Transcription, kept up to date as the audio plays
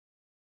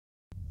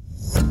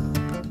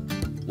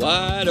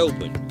Wide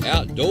Open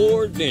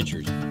Outdoor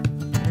Adventures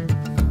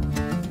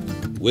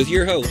with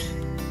your host,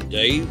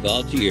 Dave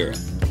Valtierra.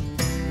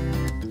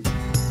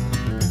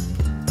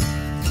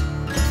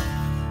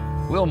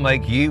 We'll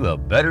make you a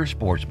better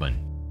sportsman.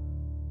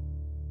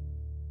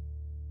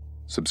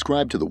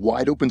 Subscribe to the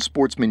Wide Open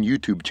Sportsman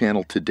YouTube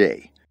channel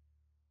today.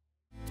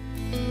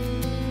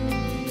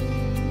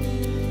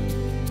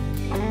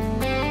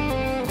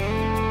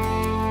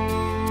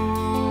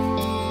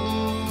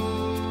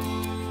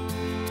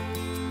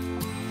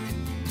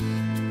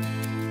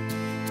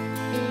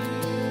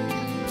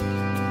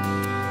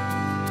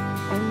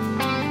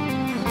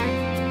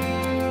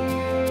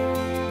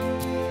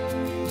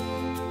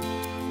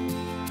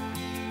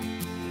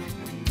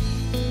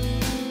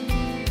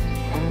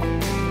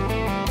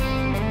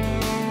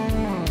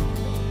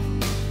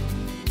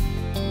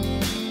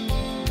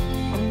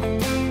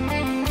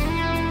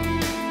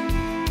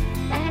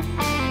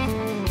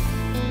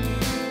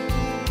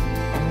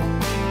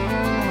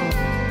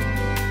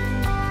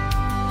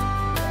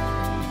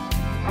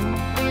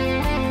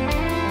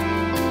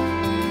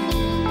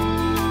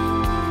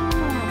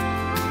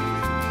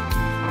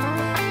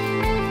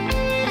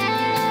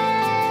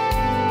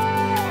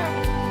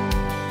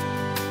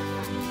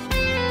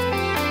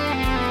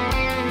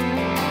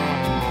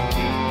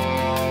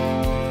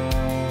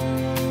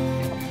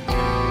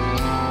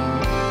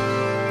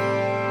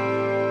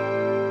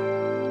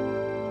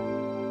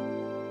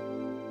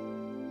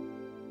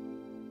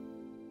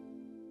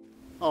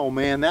 Oh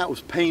man, that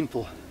was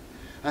painful.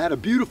 I had a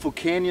beautiful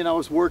canyon I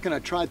was working. I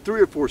tried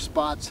 3 or 4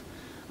 spots.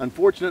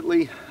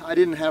 Unfortunately, I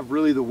didn't have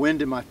really the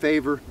wind in my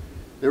favor.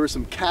 There were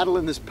some cattle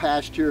in this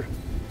pasture,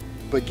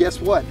 but guess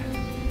what?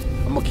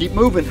 I'm gonna keep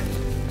moving.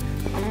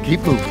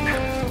 Keep moving.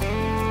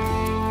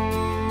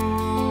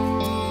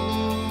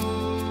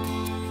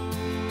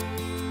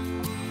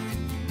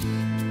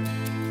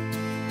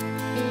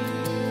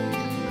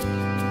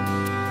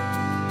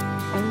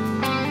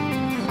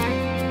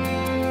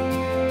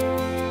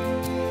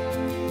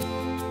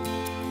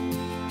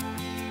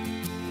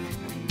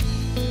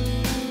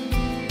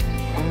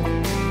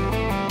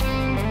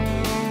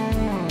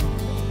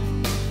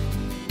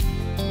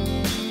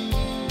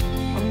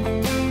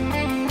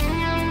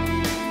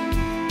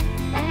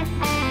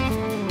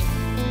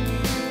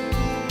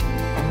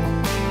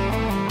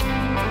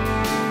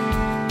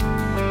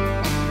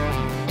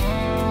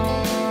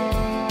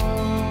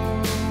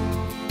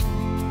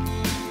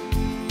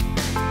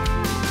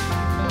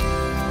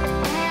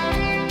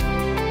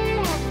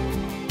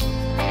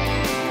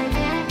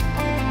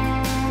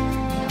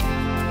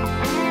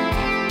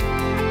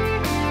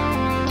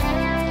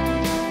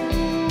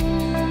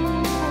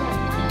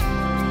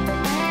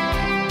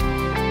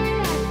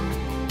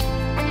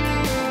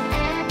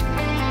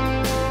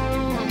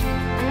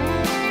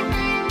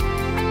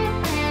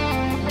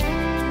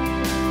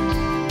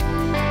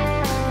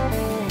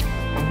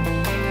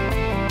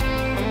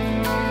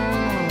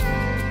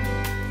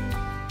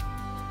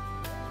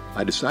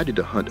 I decided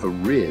to hunt a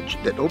ridge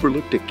that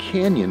overlooked a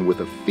canyon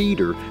with a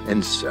feeder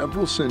and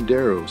several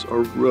senderos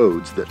or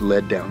roads that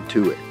led down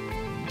to it.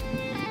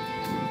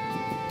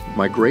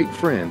 My great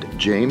friend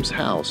James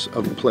House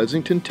of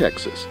Pleasanton,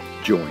 Texas,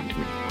 joined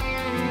me.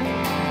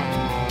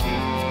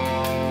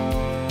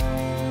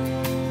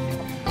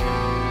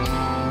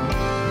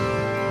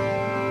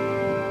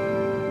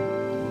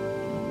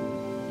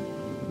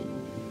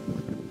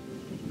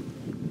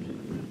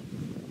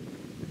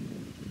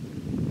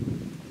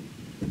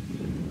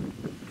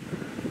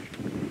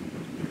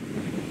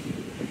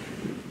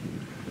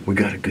 We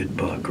got a good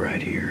buck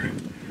right here.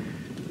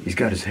 He's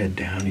got his head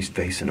down, he's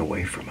facing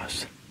away from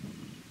us.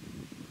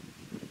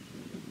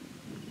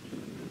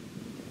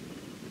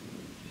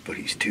 But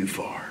he's too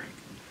far.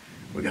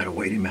 We gotta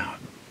wait him out.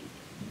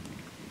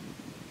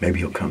 Maybe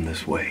he'll come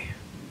this way.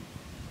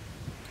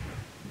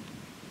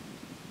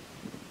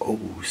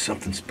 Oh,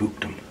 something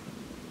spooked him.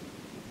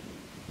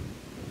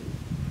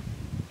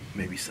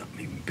 Maybe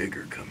something even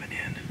bigger coming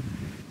in.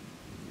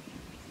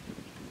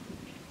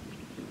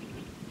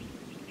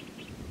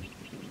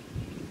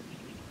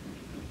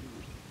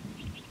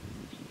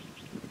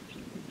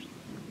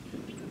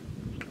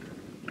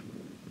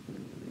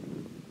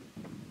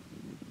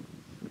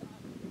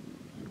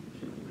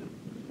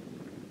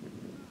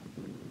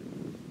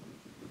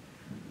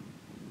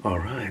 All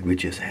right, we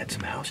just had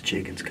some house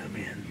chickens come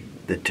in.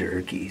 The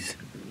turkeys.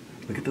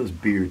 Look at those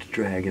beards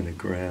dragging the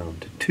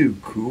ground. Too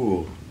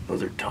cool.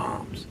 Those are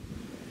toms.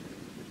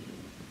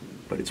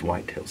 But it's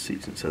whitetail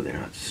season, so they're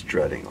not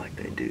strutting like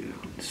they do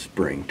in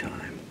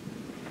springtime.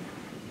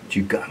 But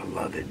you gotta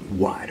love it.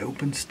 Wide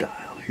open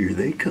style. Here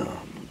they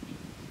come.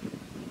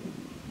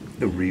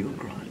 The Rio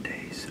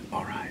Grandes.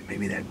 All right,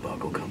 maybe that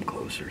buck will come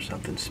closer.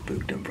 Something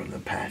spooked him from the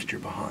pasture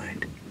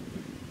behind.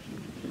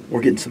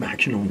 We're getting some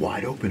action on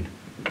wide open.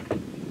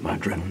 My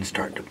adrenaline's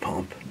starting to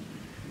pump.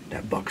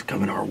 That buck's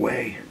coming our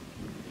way.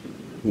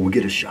 Will we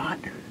get a shot?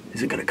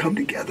 Is it gonna come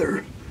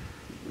together?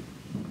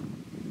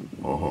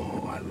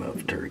 Oh, I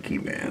love turkey,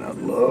 man. I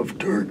love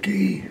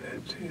turkey.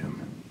 That's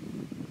him.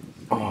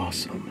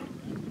 Awesome.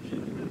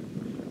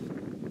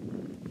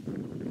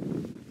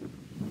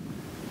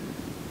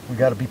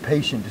 got to be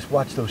patient. Just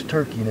watch those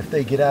turkey, and if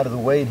they get out of the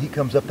way and he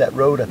comes up that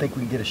road, I think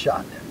we can get a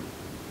shot.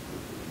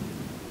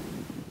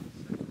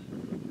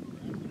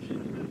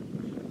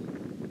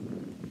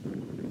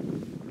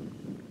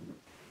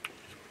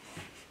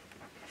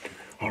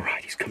 All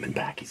right, he's coming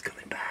back. He's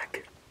coming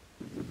back.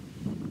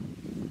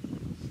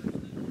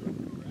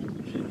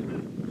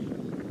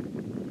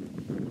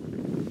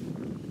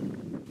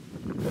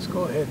 Let's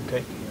go ahead and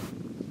take him.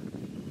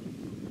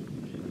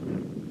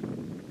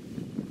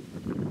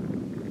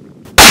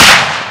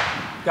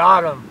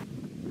 Got him.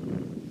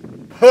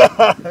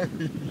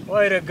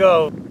 Way to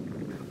go.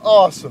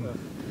 Awesome.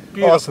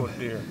 Beautiful Awesome.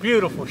 deer.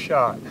 Beautiful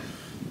shot.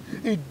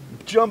 He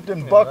jumped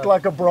and bucked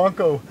like a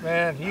bronco.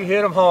 Man, you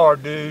hit him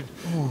hard, dude.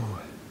 Ooh.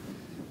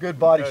 Good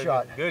body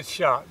shot. Good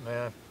shot,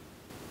 man.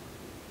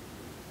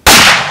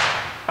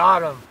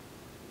 Got him.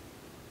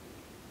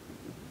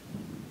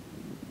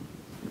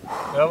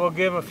 Well, we'll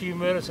give him a few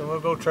minutes and we'll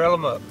go trail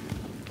him up.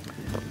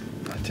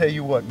 I tell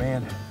you what,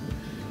 man,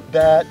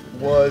 that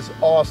was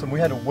awesome. We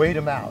had to wait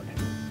him out.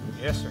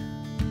 Yes, sir.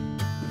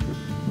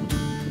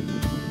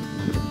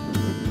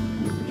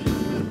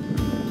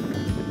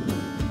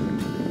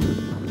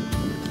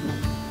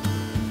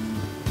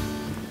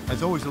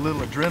 There's always a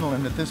little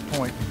adrenaline at this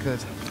point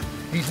because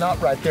he's not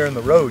right there in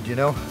the road, you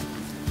know?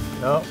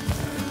 No,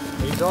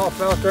 he's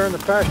off out there in the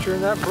pasture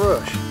in that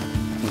brush.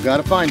 We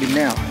gotta find him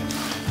now.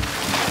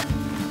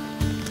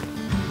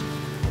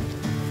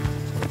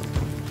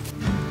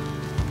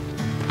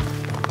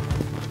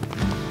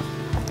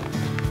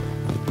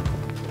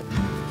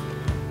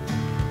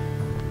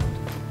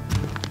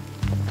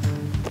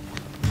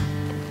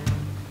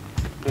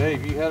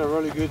 Dave, you had a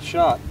really good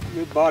shot.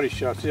 Good body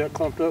shot. See that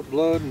clumped up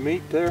blood and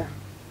meat there?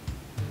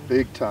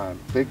 Big time,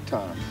 big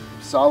time.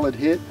 Solid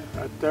hit.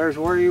 Right there's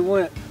where you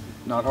went.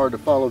 Not hard to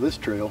follow this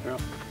trail. Yeah.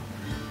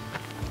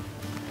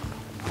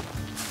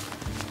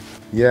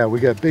 Yeah,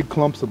 we got big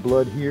clumps of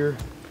blood here,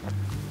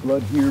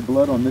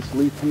 blood on this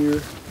leaf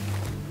here,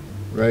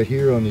 right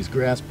here on these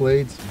grass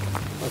blades.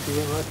 Like you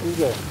went right through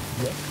there.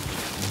 Yep.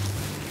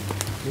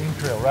 Game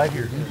trail right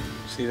here, dude.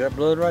 See that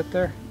blood right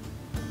there?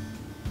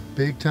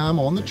 Big time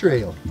on the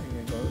trail. And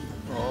it goes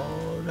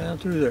all down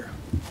through there.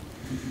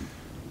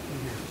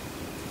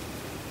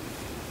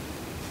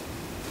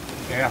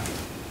 Yeah,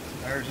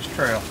 there's his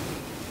trail.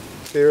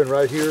 Staring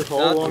right here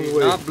all along the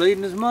way. Not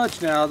bleeding as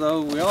much now,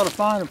 though. We ought to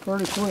find him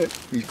pretty quick.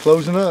 He's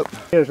closing up.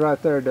 He is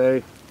right there,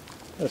 Dave.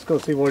 Let's go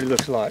see what he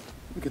looks like.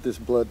 Look at this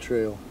blood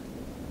trail.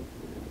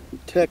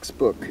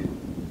 Textbook.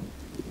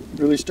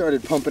 Really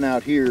started pumping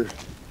out here.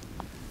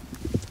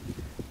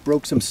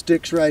 Broke some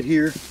sticks right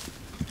here.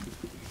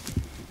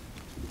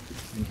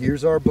 And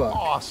here's our buck.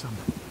 Awesome.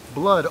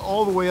 Blood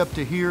all the way up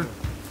to here.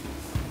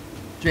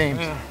 James,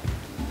 Yeah.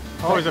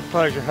 Always a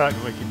pleasure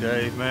hunting with you,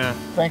 Dave, man.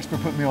 thanks for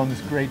putting me on this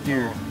great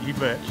deer. You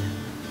betcha.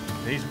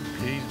 He's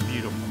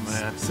beautiful,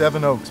 man.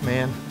 7 Oaks,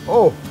 man.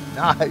 Oh,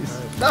 nice,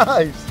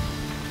 nice.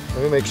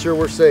 Let me make sure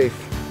we're safe.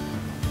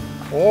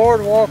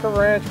 Ward Walker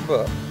Ranch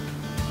buck.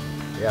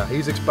 Yeah,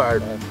 he's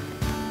expired.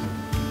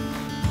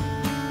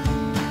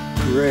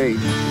 Great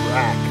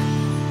rack.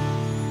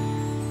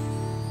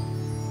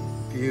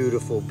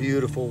 Beautiful,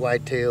 beautiful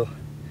whitetail.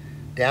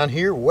 Down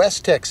here,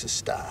 West Texas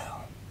style.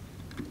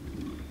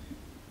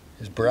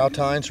 His brow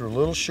tines are a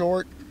little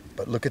short,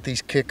 but look at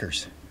these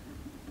kickers.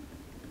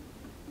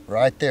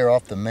 Right there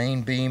off the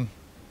main beam.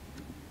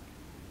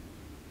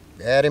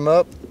 Add him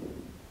up,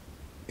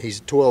 he's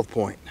a 12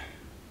 point.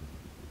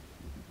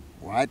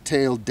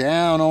 Whitetail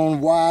down on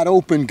wide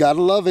open,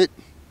 gotta love it.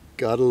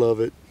 Gotta love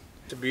it.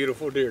 It's a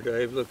beautiful deer,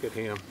 Dave. Look at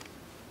him.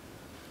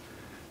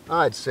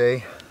 I'd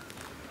say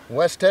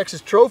West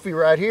Texas trophy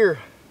right here.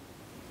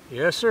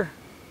 Yes, sir.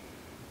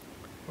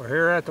 We're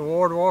here at the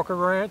Ward Walker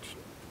Ranch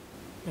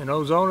in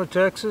Ozona,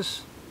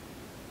 Texas.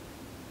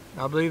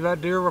 I believe that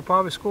deer will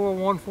probably score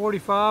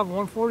 145,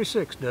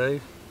 146,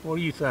 Dave. What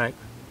do you think?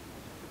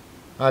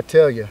 I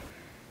tell you,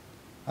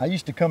 I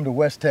used to come to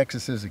West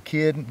Texas as a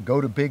kid and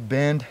go to Big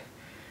Bend,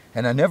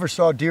 and I never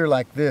saw deer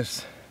like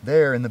this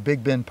there in the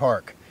Big Bend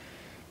Park.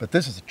 But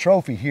this is a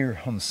trophy here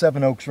on the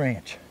 7 Oaks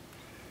Ranch.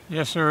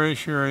 Yes, sir, it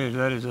sure is.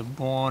 That is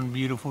one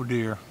beautiful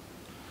deer.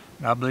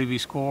 And I believe he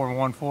scored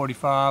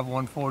 145,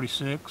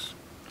 146.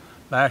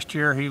 Last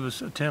year he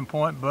was a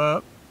 10-point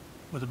buck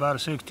with about a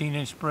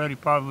 16-inch spread. He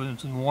probably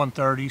was in the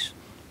 130s,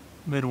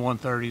 mid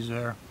 130s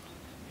there.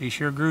 He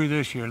sure grew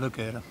this year. Look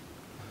at him.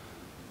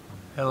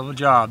 Hell of a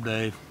job,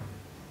 Dave.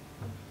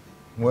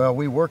 Well,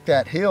 we worked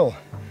that hill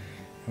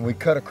and we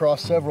cut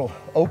across several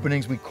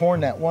openings. We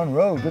corned that one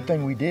road. Good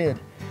thing we did.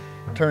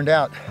 Turned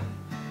out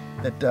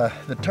that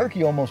the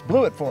turkey almost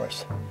blew it for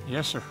us.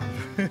 Yes, sir.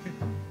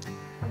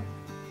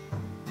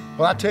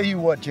 Well, I tell you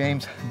what,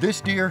 James,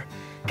 this deer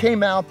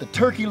came out, the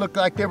turkey looked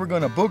like they were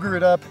gonna booger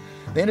it up.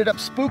 They ended up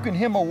spooking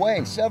him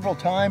away several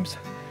times.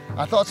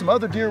 I thought some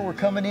other deer were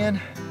coming in.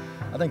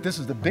 I think this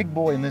is the big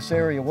boy in this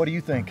area. What do you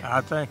think?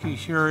 I think he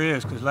sure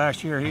is, because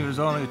last year he was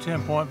only a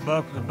 10-point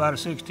buck with about a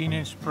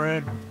 16-inch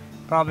spread,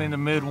 probably in the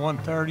mid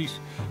 130s.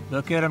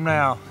 Look at him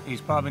now.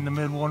 He's probably in the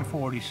mid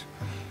 140s.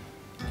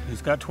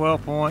 He's got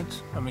 12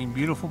 points. I mean,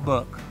 beautiful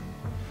buck.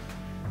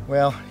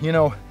 Well, you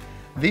know,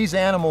 these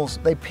animals,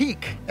 they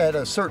peak at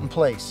a certain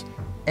place.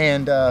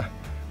 And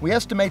we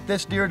estimate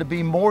this deer to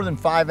be more than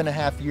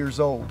 5.5 years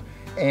old.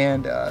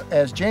 And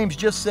as James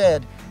just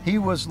said, he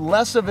was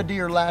less of a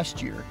deer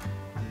last year.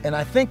 And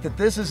I think that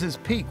this is his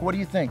peak. What do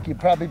you think? He'd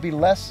probably be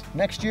less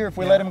next year if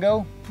we let him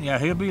go? Yeah,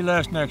 he'll be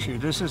less next year.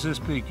 This is his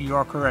peak. You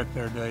are correct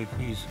there, Dave.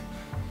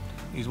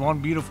 He's one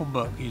beautiful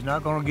buck. He's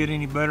not going to get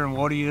any better than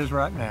what he is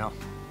right now.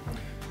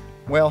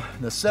 Well,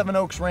 the Seven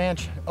Oaks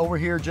Ranch over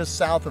here just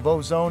south of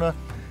Ozona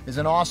is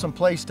an awesome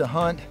place to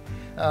hunt.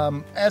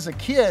 As a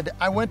kid,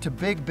 I went to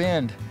Big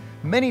Bend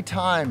many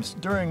times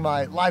during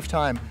my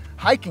lifetime,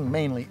 hiking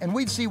mainly, and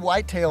we'd see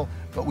whitetail,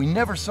 but we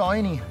never saw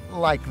any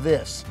like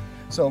this.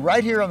 So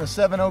right here on the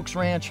Seven Oaks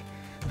Ranch,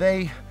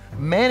 they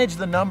manage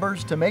the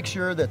numbers to make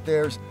sure that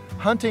there's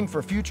hunting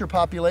for future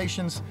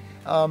populations.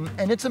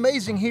 And it's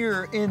amazing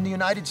here in the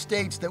United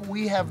States that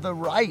we have the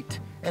right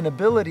and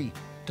ability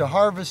to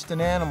harvest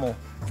an animal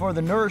for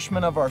the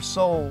nourishment of our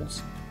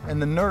souls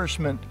and the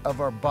nourishment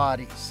of our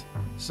bodies.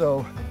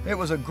 So it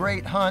was a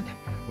great hunt.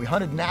 We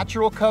hunted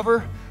natural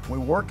cover. We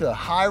worked the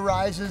high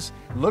rises,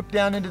 looked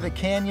down into the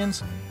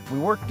canyons. We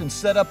worked and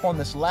set up on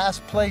this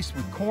last place.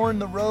 We corned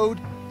the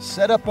road,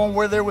 set up on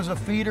where there was a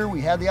feeder.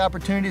 We had the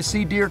opportunity to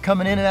see deer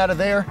coming in and out of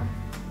there.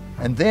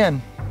 And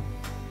then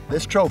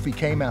this trophy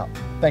came out.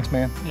 Thanks,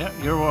 man. Yeah,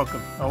 you're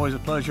welcome. Always a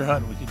pleasure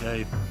hunting with you,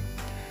 Dave.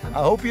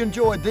 I hope you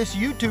enjoyed this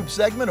YouTube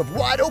segment of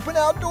Wide Open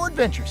Outdoor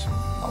Adventures.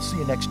 I'll see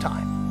you next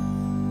time.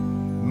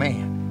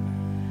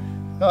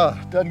 Man,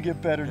 doesn't get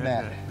better than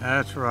that.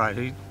 That's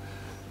right.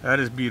 That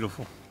is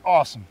beautiful.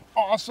 Awesome,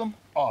 awesome,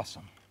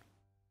 awesome.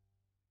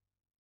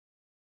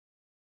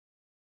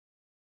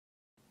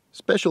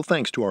 Special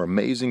thanks to our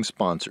amazing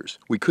sponsors.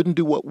 We couldn't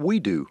do what we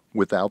do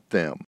without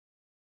them.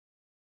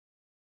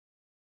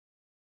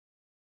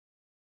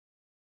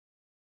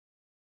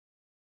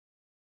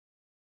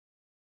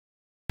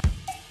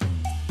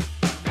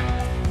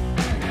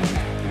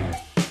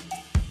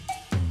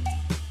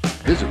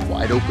 Visit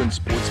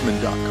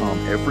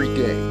wideopensportsman.com every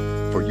day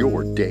for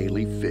your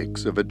daily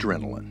fix of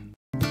adrenaline.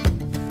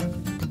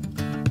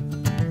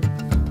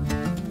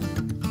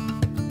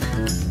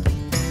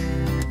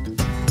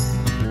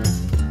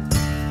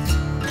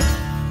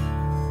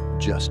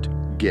 Just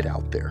get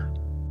out there.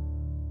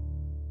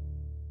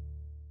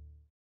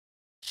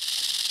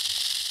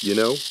 You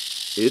know,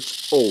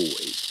 it's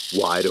always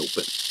wide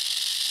open.